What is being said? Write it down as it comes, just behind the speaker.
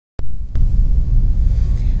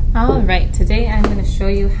All right, today I'm going to show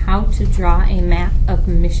you how to draw a map of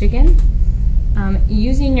Michigan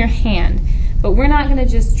using your hand. But we're not going to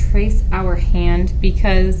just trace our hand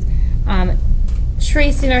because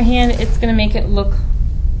tracing our hand, it's going to make it look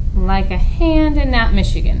like a hand and not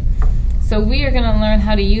Michigan. So we are going to learn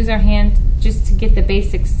how to use our hand just to get the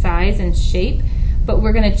basic size and shape, but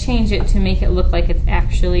we're going to change it to make it look like it's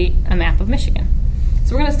actually a map of Michigan.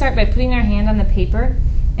 So we're going to start by putting our hand on the paper,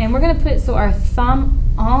 and we're going to put it so our thumb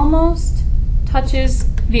almost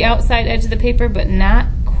touches the outside edge of the paper, but not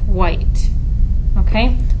quite. Okay?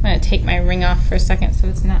 I'm going to take my ring off for a second so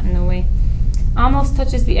it's not in the way. Almost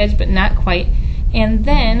touches the edge, but not quite. And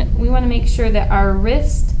then we want to make sure that our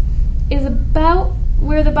wrist is about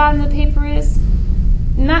where the bottom of the paper is.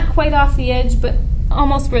 Not quite off the edge, but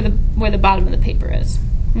almost where the bottom of the paper is.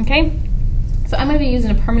 Okay? So I'm going to be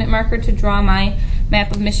using a permanent marker to draw my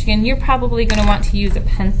map of Michigan. You're probably going to want to use a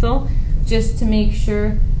pencil just to make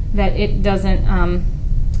sure that it doesn't,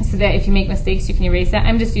 so that if you make mistakes you can erase that.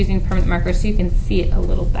 I'm just using permanent marker so you can see it a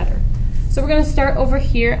little better. So we're going to start over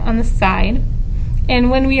here on the side, and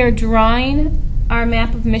when we are drawing our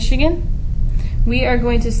map of Michigan, we are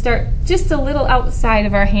going to start just a little outside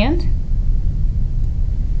of our hand,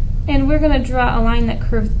 and we're going to draw a line that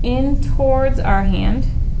curves in towards our hand,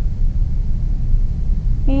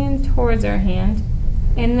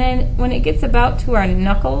 and then when it gets about to our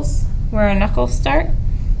knuckles, where our knuckles start,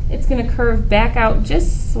 it's going to curve back out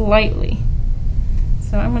just slightly.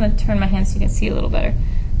 So I'm going to turn my hand so you can see a little better.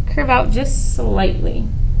 Curve out just slightly,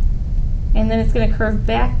 and then it's going to curve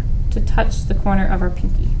back to touch the corner of our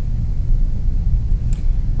pinky.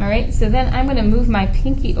 Alright, so then I'm going to move my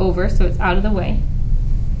pinky over so it's out of the way,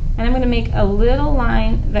 and I'm going to make a little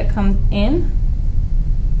line that comes in,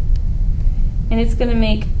 and it's going to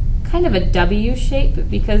make kind of a W shape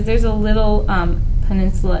because there's a little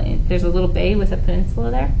peninsula, there's a little bay with a peninsula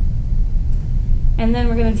there. And then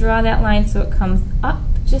we're going to draw that line so it comes up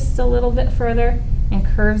just a little bit further and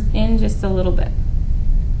curves in just a little bit.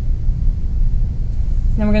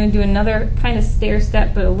 Then we're going to do another kind of stair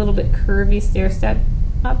step, but a little bit curvy stair step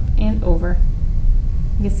up and over.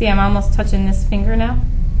 You can see I'm almost touching this finger now.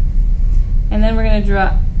 And then we're going to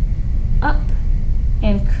draw up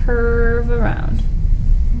and curve around.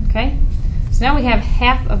 Okay? So now we have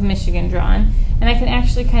half of Michigan drawn, and I can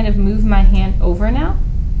actually kind of move my hand over now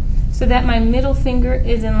so that my middle finger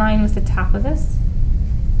is in line with the top of this.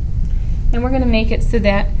 And we're going to make it so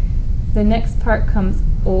that the next part comes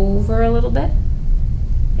over a little bit.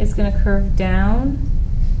 It's going to curve down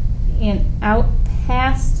and out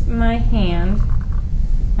past my hand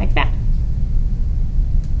like that.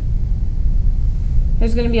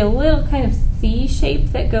 There's going to be a little kind of C shape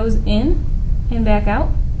that goes in and back out.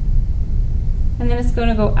 And then it's going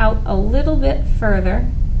to go out a little bit further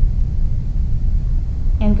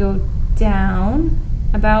and go down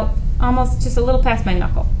about almost just a little past my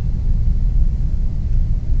knuckle.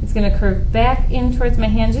 It's going to curve back in towards my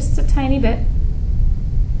hand just a tiny bit,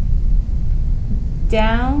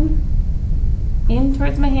 down, in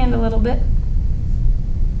towards my hand a little bit,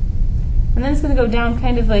 and then it's going to go down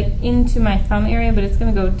kind of like into my thumb area, but it's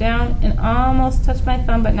going to go down and almost touch my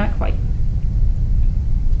thumb, but not quite.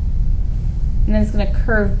 And then it's going to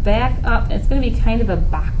curve back up. It's going to be kind of a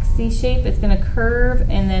boxy shape. It's going to curve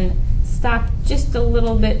and then stop just a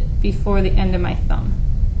little bit before the end of my thumb.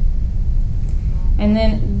 And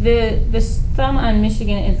then this thumb on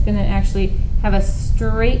Michigan is going to actually have a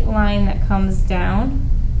straight line that comes down,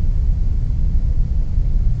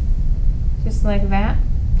 just like that,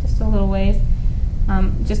 just a little ways,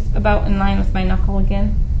 just about in line with my knuckle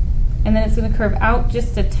again. And then it's going to curve out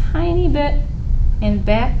just a tiny bit and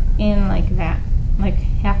back in like that, like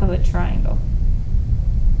half of a triangle.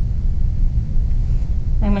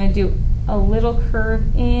 I'm going to do a little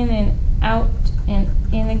curve in and out and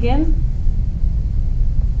in again.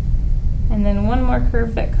 And then one more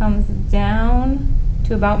curve that comes down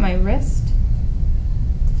to about my wrist.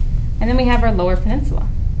 And then we have our lower peninsula.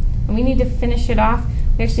 And we need to finish it off.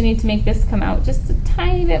 We actually need to make this come out just a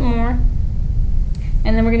tiny bit more.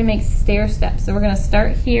 And then we're going to make stair steps. So we're going to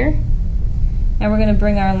start here, and we're going to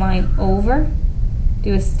bring our line over,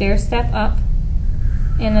 do a stair step up,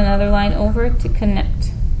 and another line over to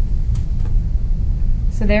connect.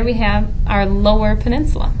 So there we have our lower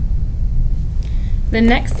peninsula. The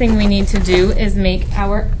next thing we need to do is make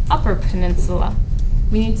our upper peninsula.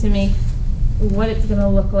 We need to make what it's going to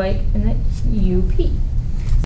look like in the UP.